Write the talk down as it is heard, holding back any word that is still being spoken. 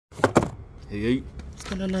Hey, what's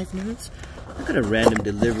going on, knife nerds? I got a random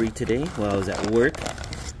delivery today while I was at work.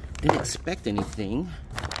 Didn't expect anything.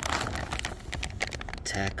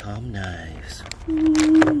 Takcom knives.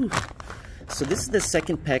 Woo. So this is the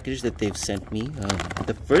second package that they've sent me.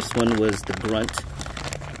 The first one was the Grunt.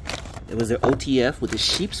 It was their OTF with a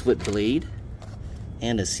sheep's foot blade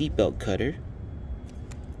and a seatbelt cutter.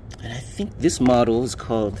 And I think this model is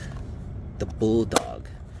called the Bulldog.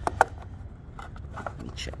 Let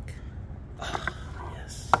me check. Oh,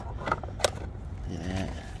 yes. Yeah.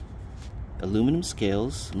 Aluminum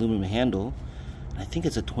scales, aluminum handle. I think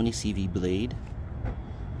it's a 20 CV blade.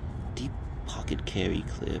 Deep pocket carry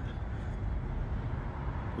clip.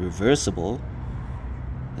 Reversible.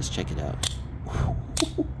 Let's check it out.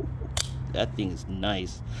 That thing is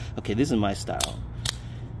nice. Okay, this is my style.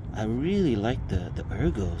 I really like the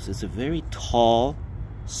ergos. It's a very tall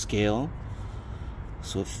scale,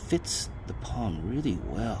 so it fits the palm really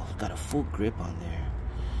well. Got a full grip on there.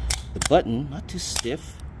 The button, not too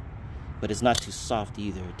stiff, but it's not too soft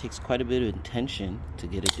either. It takes quite a bit of intention to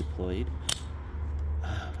get it deployed.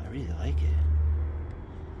 I really like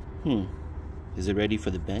it. Is it ready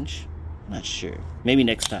for the bench? Not sure. Maybe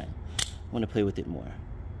next time. I want to play with it more.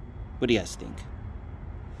 What do you guys think?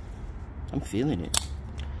 I'm feeling it.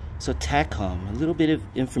 So Takcom, a little bit of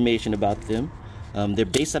information about them. They're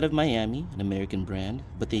based out of Miami, an American brand,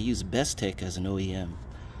 but they use Bestech as an OEM.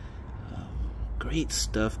 Great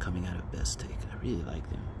stuff coming out of Bestech. I really like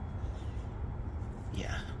them.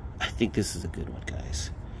 Yeah, I think this is a good one, guys.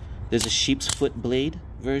 There's a sheep's foot blade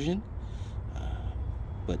version,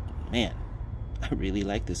 but man, I really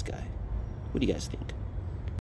like this guy. What do you guys think?